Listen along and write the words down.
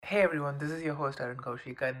Hey everyone, this is your host Arun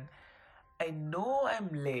Kaushik, and I know I'm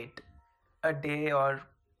late a day or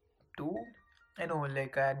two. I know,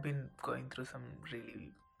 like, I'd been going through some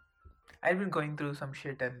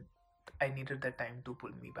shit, and I needed that time to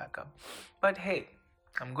pull me back up. But hey,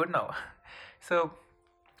 I'm good now. So,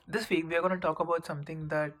 this week we are going to talk about something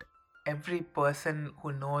that every person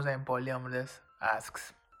who knows I'm polyamorous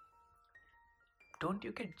asks. Don't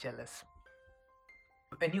you get jealous?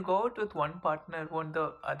 When you go out with one partner, won't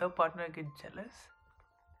the other partner get jealous?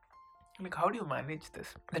 Like, how do you manage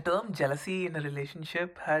this? The term jealousy in a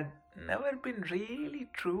relationship had never been really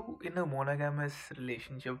true in a monogamous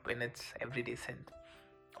relationship in its everyday sense.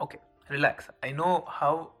 Okay, relax. I know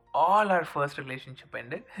how all our first relationship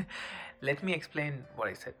ended. Let me explain what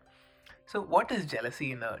I said. So, what is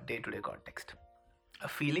jealousy in a day to day context? A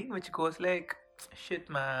feeling which goes like, shit,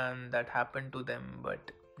 man, that happened to them,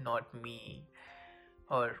 but not me.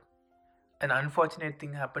 Or an unfortunate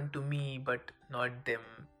thing happened to me, but not them.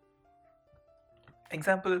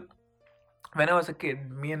 Example, when I was a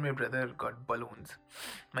kid, me and my brother got balloons.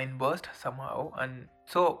 Mine burst somehow, and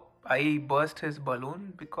so I burst his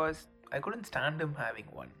balloon because I couldn't stand him having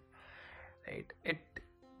one. Right?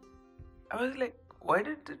 I was like, why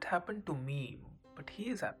did it happen to me? But he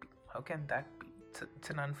is happy. How can that be? It's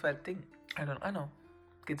an unfair thing. I know.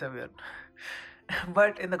 Kids are weird.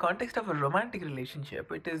 But in the context of a romantic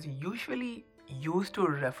relationship, it is usually used to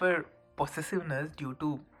refer possessiveness due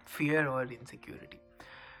to fear or insecurity.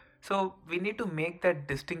 So we need to make that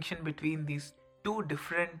distinction between these two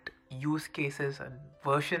different use cases and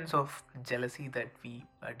versions of jealousy that we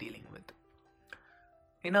are dealing with.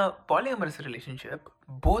 In a polyamorous relationship,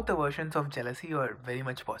 both the versions of jealousy are very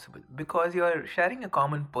much possible because you are sharing a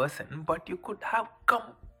common person, but you could have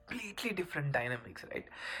completely different dynamics, right?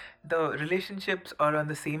 The relationships are on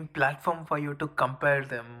the same platform for you to compare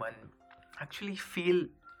them and actually feel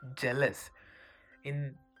jealous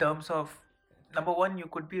in terms of number one, you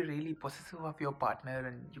could be really possessive of your partner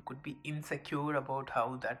and you could be insecure about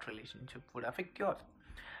how that relationship would affect yours.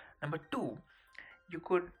 Number two, you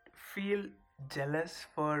could feel jealous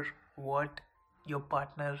for what your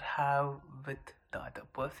partner have with the other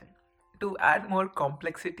person. To add more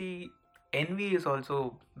complexity, envy is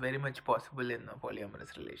also very much possible in a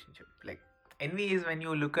polyamorous relationship. Like, envy is when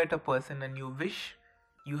you look at a person and you wish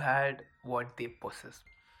you had what they possess.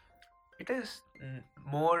 It is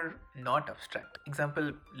more not abstract.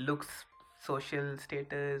 Example, looks, social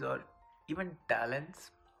status, or even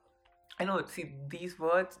talents. I know. See, these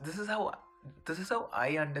words. This is how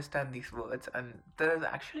I understand these words, and there is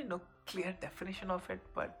actually no clear definition of it.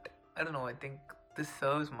 But I don't know. I think this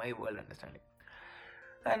serves my world understanding.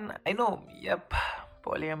 And I know, yep,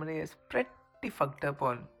 polyamory is pretty fucked up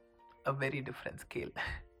on a very different scale.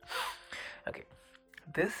 Okay,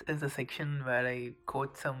 this is the section where I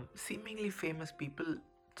quote some seemingly famous people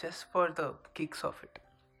just for the kicks of it.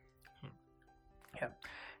 Hmm. Yeah.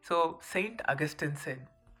 So Saint Augustine said,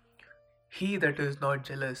 "He that is not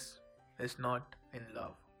jealous is not in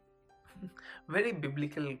love." Very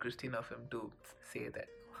biblical Christian of him to say that.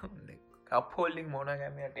 Like, upholding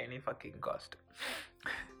monogamy at any fucking cost.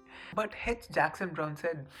 But H. Jackson Brown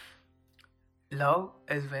said, love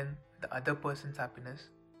is when the other person's happiness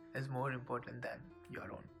is more important than your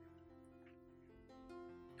own.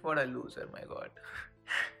 What a loser, my god.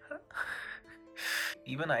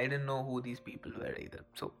 Even I didn't know who these people were either.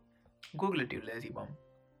 So, Google it, you lazy bum.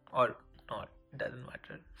 Or not, doesn't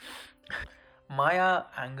matter. Maya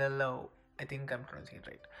Angelou, I think I'm pronouncing it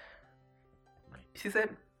right. She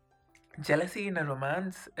said, jealousy in a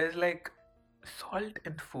romance is like salt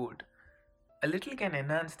in food. A little can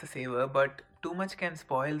enhance the savor, but too much can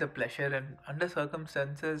spoil the pleasure and, under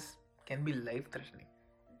circumstances, can be life threatening.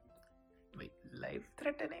 Wait, life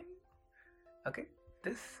threatening? Okay,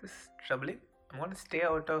 this is troubling. I'm gonna stay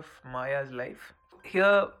out of Maya's life.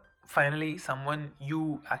 Here, finally, someone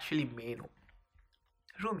you actually may know.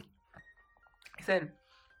 Rumi. He said,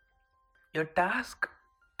 your task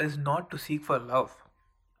is not to seek for love,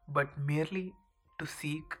 but merely to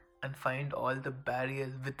seek and find all the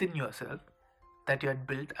barriers within yourself that you had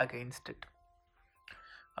built against it.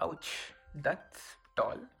 Ouch, that's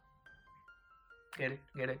tall. Get it,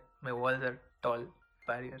 get it. My walls are tall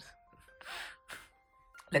barriers.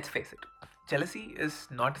 Let's face it, jealousy is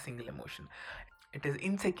not a single emotion. It is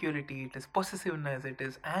insecurity, it is possessiveness, it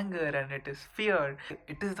is anger, and it is fear.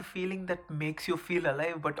 It is the feeling that makes you feel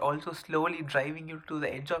alive but also slowly driving you to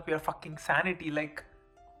the edge of your fucking sanity, like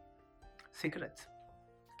cigarettes.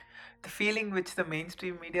 The feeling which the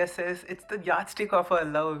mainstream media says it's the yardstick of our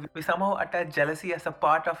love. We somehow attach jealousy as a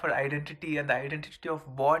part of our identity and the identity of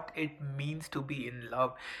what it means to be in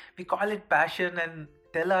love. We call it passion, and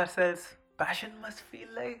tell ourselves passion must feel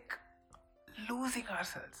like losing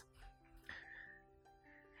ourselves.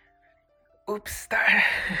 Oops, that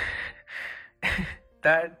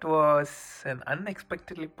that was an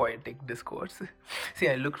unexpectedly poetic discourse. See,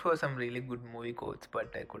 I looked for some really good movie quotes,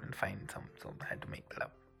 but I couldn't find some, so I had to make that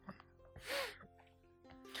up.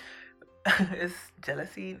 Is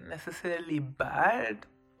jealousy necessarily bad?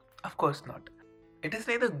 Of course not. It is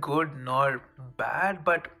neither good nor bad,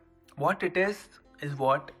 but what it is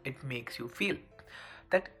what it makes you feel.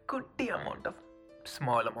 That goody amount of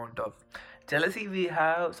small amount of jealousy we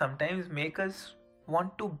have sometimes make us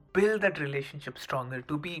want to build that relationship stronger,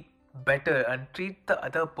 to be better and treat the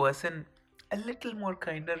other person a little more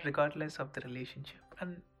kinder regardless of the relationship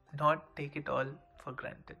and not take it all for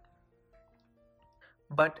granted.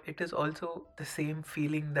 But it is also the same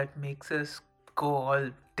feeling that makes us go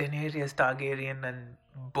all Daenerys Targaryen and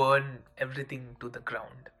burn everything to the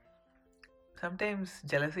ground. Sometimes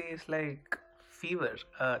jealousy is like fever,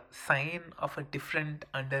 a sign of a different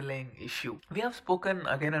underlying issue. We have spoken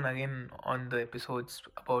again and again on the episodes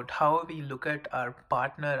about how we look at our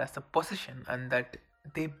partner as a possession and that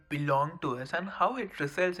they belong to us, and how it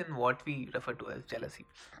results in what we refer to as jealousy.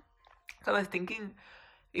 So I was thinking,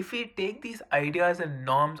 if we take these ideas and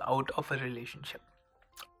norms out of a relationship.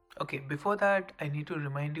 Okay, before that, I need to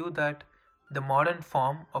remind you that the modern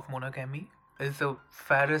form of monogamy is the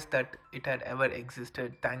fairest that it had ever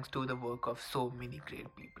existed thanks to the work of so many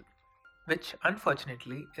great people, which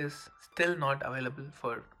unfortunately is still not available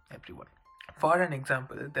for everyone. For an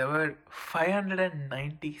example, there were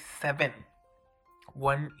 597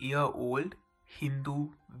 1-year-old Hindu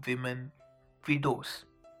women widows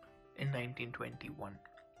in 1921,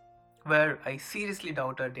 where I seriously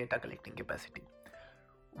doubt our data collecting capacity.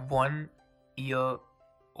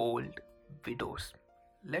 1-year-old widows.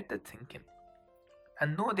 Let that sink in.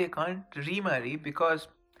 And no, they can't remarry because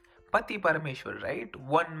Pati Parameshwar, right?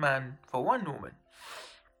 One man for one woman.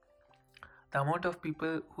 The amount of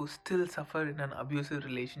people who still suffer in an abusive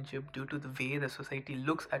relationship due to the way the society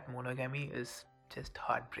looks at monogamy is just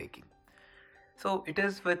heartbreaking. So it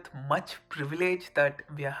is with much privilege that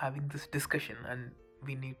we are having this discussion, and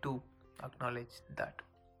we need to acknowledge that.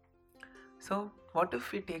 So, what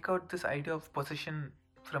if we take out this idea of possession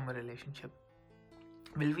from a relationship?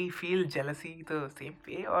 Will we feel jealousy the same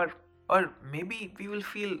way, or maybe we will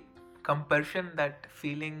feel compulsion, that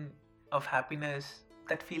feeling of happiness,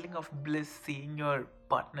 that feeling of bliss seeing your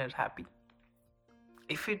partner happy?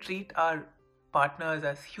 If we treat our partners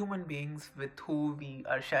as human beings with who we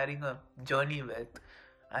are sharing a journey with,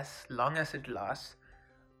 as long as it lasts,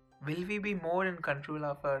 will we be more in control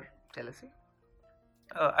of our jealousy?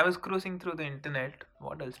 I was cruising through the internet.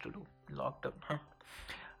 What else to do? Lockdown, huh?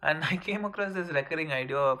 And I came across this recurring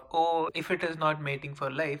idea of, oh, if it is not mating for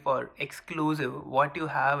life or exclusive, what you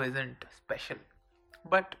have isn't special.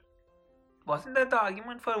 But wasn't that the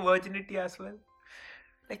argument for virginity as well?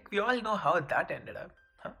 Like, we all know how that ended up.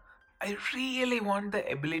 Huh? I really want the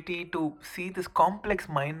ability to see this complex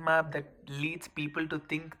mind map that leads people to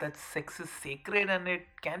think that sex is sacred and it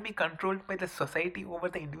can be controlled by the society over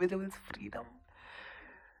the individual's freedom.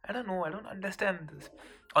 I don't know, I don't understand this.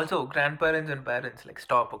 Also, grandparents and parents, like,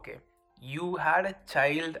 stop, okay? You had a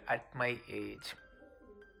child at my age.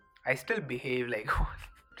 I still behave like one.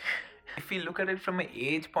 If we look at it from an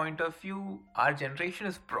age point of view, our generation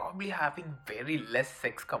is probably having very less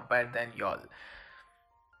sex compared than y'all.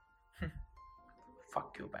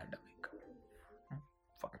 Fuck you, pandemic.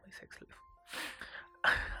 Fuck my sex life.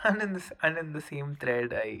 And in the same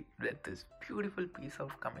thread, I read this beautiful piece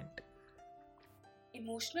of comment.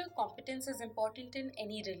 Emotional competence is important in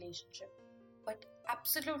any relationship, but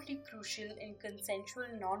absolutely crucial in consensual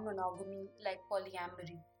non monogamy like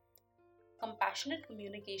polyamory. Compassionate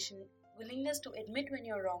communication, willingness to admit when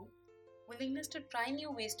you're wrong, willingness to try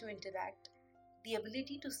new ways to interact, the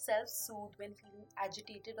ability to self soothe when feeling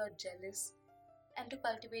agitated or jealous, and to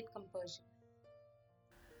cultivate composure.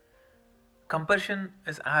 Compulsion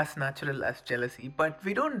is as natural as jealousy, but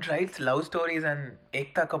we don't write love stories and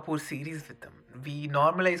Ekta Kapoor series with them. We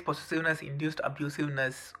normalize possessiveness, induced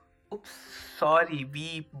abusiveness. Oops, sorry,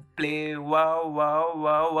 we play wow, wow,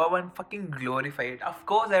 wow, wow, and fucking glorify it. Of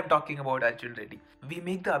course, I'm talking about Arjun Reddy. We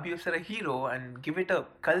make the abuser a hero and give it a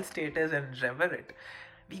cult status and revere it.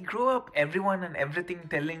 We grow up everyone and everything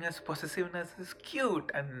telling us possessiveness is cute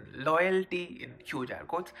and loyalty, in huge air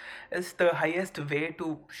quotes, is the highest way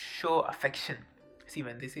to show affection. See,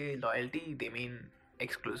 when they say loyalty, they mean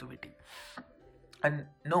exclusivity. And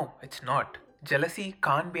no, it's not. Jealousy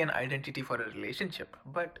can't be an identity for a relationship,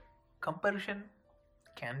 but comparison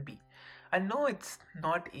can be. I know it's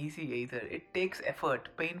not easy either. It takes effort,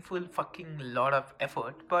 painful fucking lot of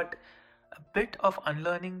effort, but a bit of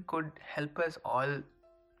unlearning could help us all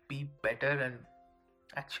be better and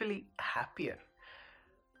actually happier.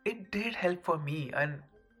 It did help for me, and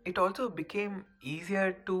it also became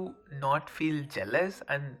easier to not feel jealous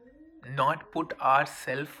and not put our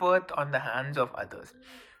self worth on the hands of others.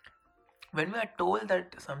 When we are told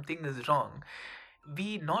that something is wrong,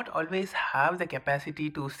 we not always have the capacity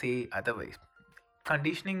to say otherwise.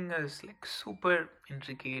 Conditioning is like super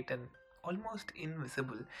intricate and almost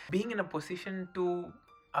invisible. Being in a position to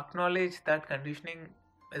acknowledge that conditioning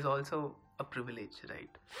is also a privilege, right?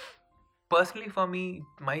 Personally, for me,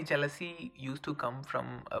 my jealousy used to come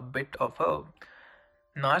from a bit of a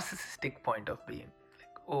narcissistic point of being.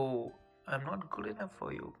 Like, oh, I'm not good enough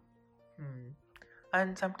for you. Hmm.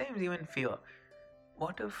 And sometimes even fear.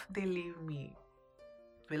 What if they leave me?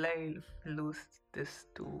 Will I lose this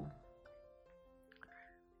too?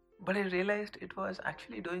 But I realized it was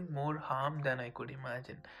actually doing more harm than I could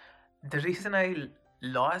imagine. The reason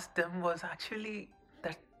lost them was actually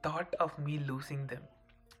that thought of me losing them.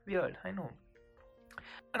 Weird, I know.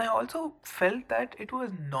 And I also felt that it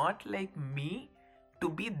was not like me to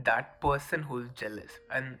be that person who's jealous.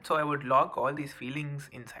 And so I would lock all these feelings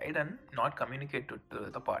inside and not communicate to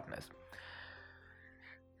the partners.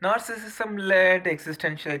 Narcissism led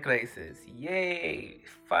existential crisis. Yay,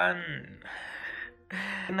 fun.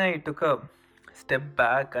 Then I took a step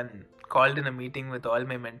back and called in a meeting with all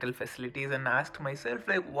my mental facilities and asked myself,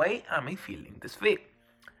 like, why am I feeling this way?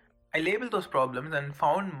 I labeled those problems and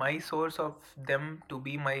found my source of them to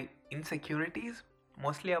be my insecurities,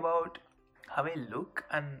 mostly about how I look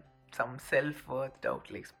and some self worth doubt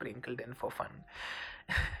like sprinkled in for fun.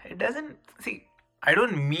 It doesn't see. I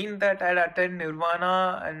don't mean that I'd attend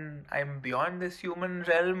Nirvana and I'm beyond this human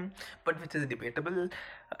realm, but which is debatable.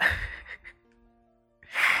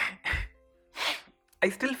 I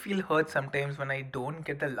still feel hurt sometimes when I don't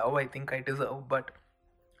get the love I think I deserve, but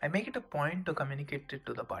I make it a point to communicate it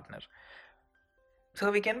to the partner.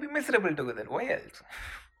 So we can be miserable together. Why else?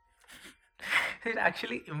 It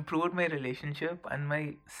actually improved my relationship and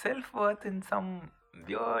my self worth in some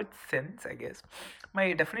weird sense, I guess.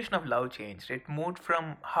 My definition of love changed. It moved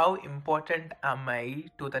from how important am I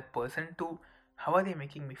to that person to how are they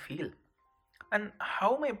making me feel. And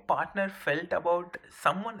how my partner felt about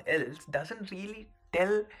someone else doesn't really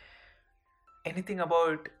tell anything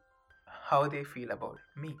about how they feel about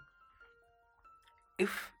me.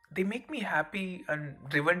 If they make me happy and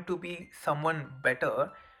driven to be someone better,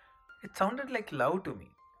 it sounded like love to me.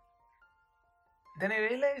 Then I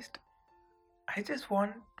realized I just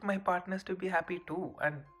want my partners to be happy too,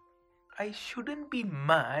 and I shouldn't be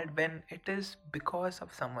mad when it is because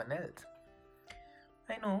of someone else.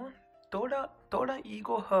 I know, Toda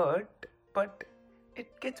ego hurt, but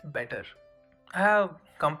it gets better. I have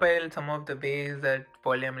compiled some of the ways that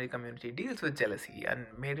polyamory community deals with jealousy and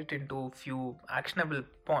made it into few actionable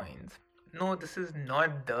points. No, this is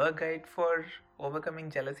not the guide for overcoming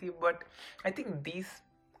jealousy, but I think these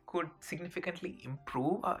could significantly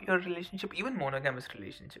improve your relationship, even monogamous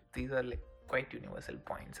relationship. These are like quite universal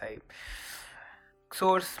points. I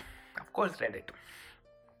source, of course, Reddit.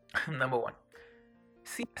 Number one,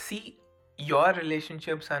 see your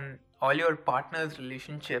relationships and all your partners'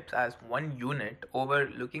 relationships as one unit over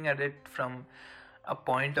looking at it from a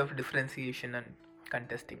point of differentiation and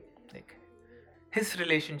contesting. Like his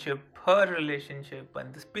relationship, her relationship,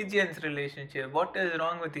 and this pigeon's relationship. What is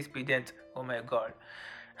wrong with these pigeons? Oh my god.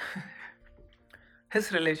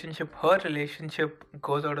 His relationship, her relationship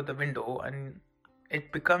goes out of the window and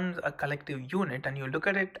it becomes a collective unit, and you look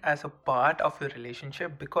at it as a part of your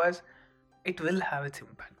relationship because it will have its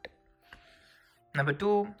impact. Number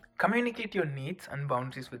two, communicate your needs and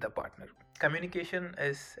boundaries with the partner. Communication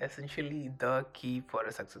is essentially the key for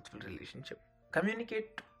a successful relationship.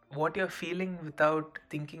 Communicate what you're feeling without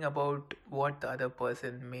thinking about what the other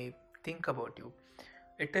person may think about you.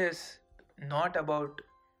 It is not about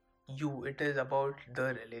you, it is about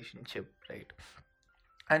the relationship, right?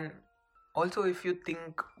 And also, if you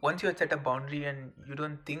think once you have set a boundary and you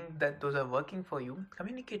don't think that those are working for you,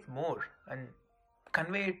 communicate more and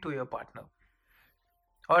convey it to your partner,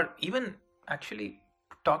 or even actually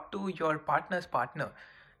talk to your partner's partner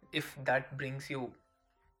if that brings you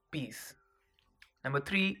peace. Number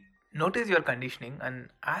three, notice your conditioning and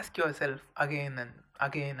ask yourself again and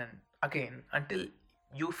again and again until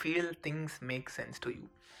you feel things make sense to you.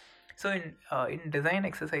 So in design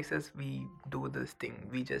exercises, we do this thing.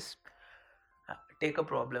 We just take a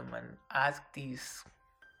problem and ask these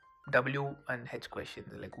W and H questions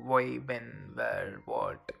like why, when, where,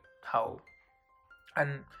 what, how,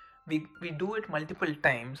 and We do it multiple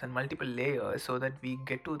times and multiple layers so that we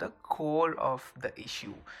get to the core of the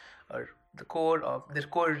issue, or the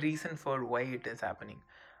core reason for why it is happening.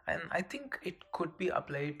 And I think it could be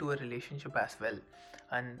applied to a relationship as well,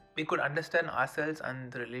 and we could understand ourselves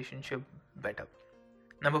and the relationship better.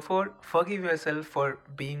 Number 4, forgive yourself for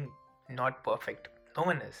being not perfect. No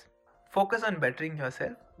one is. Focus on bettering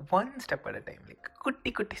yourself one step at a time, like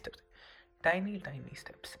kutti steps, tiny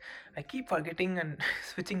steps. I keep forgetting and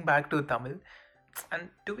switching back to Tamil. And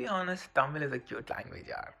to be honest, Tamil is a cute language,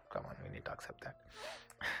 yeah. Come on, we need to accept that.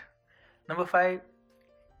 Number 5,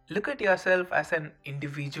 look at yourself as an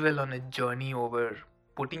individual on a journey over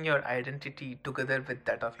putting your identity together with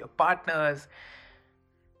that of your partners.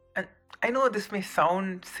 And I know this may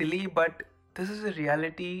sound silly, but this is a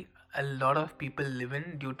reality a lot of people live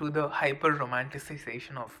in due to the hyper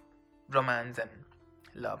romanticization of romance and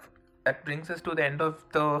love. That brings us to the end of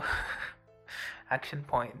the action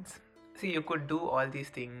points. See, you could do all these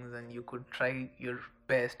things and you could try your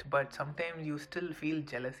best, but sometimes you still feel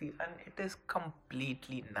jealousy, and it is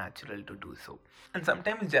completely natural to do so. And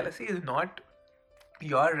sometimes jealousy is not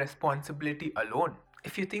your responsibility alone.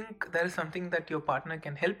 If you think there is something that your partner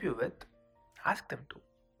can help you with, ask them to.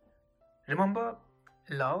 Remember,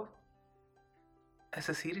 love is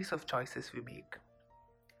a series of choices we make.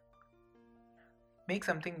 Make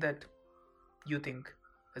something that you think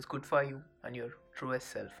is good for you and your truest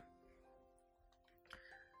self.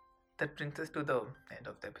 That brings us to the end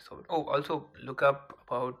of the episode. Oh, also look up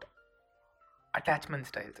about attachment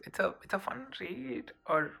styles. It's a fun read,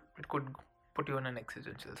 or it could put you in an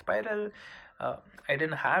existential spiral. I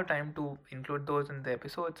didn't have time to include those in the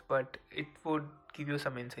episodes, but it would give you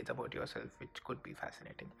some insights about yourself, which could be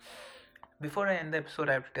fascinating. Before I end the episode,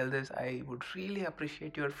 I have to tell this: I would really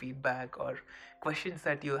appreciate your feedback or questions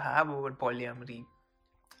that you have about polyamory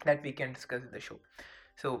that we can discuss in the show.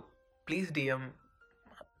 So please DM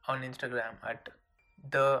on Instagram at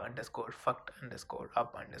the underscore fucked underscore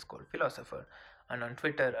up underscore philosopher, and on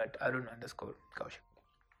Twitter at Arun underscore Kaushik.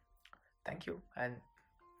 Thank you, and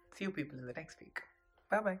see you people in the next week.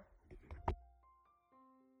 Bye bye.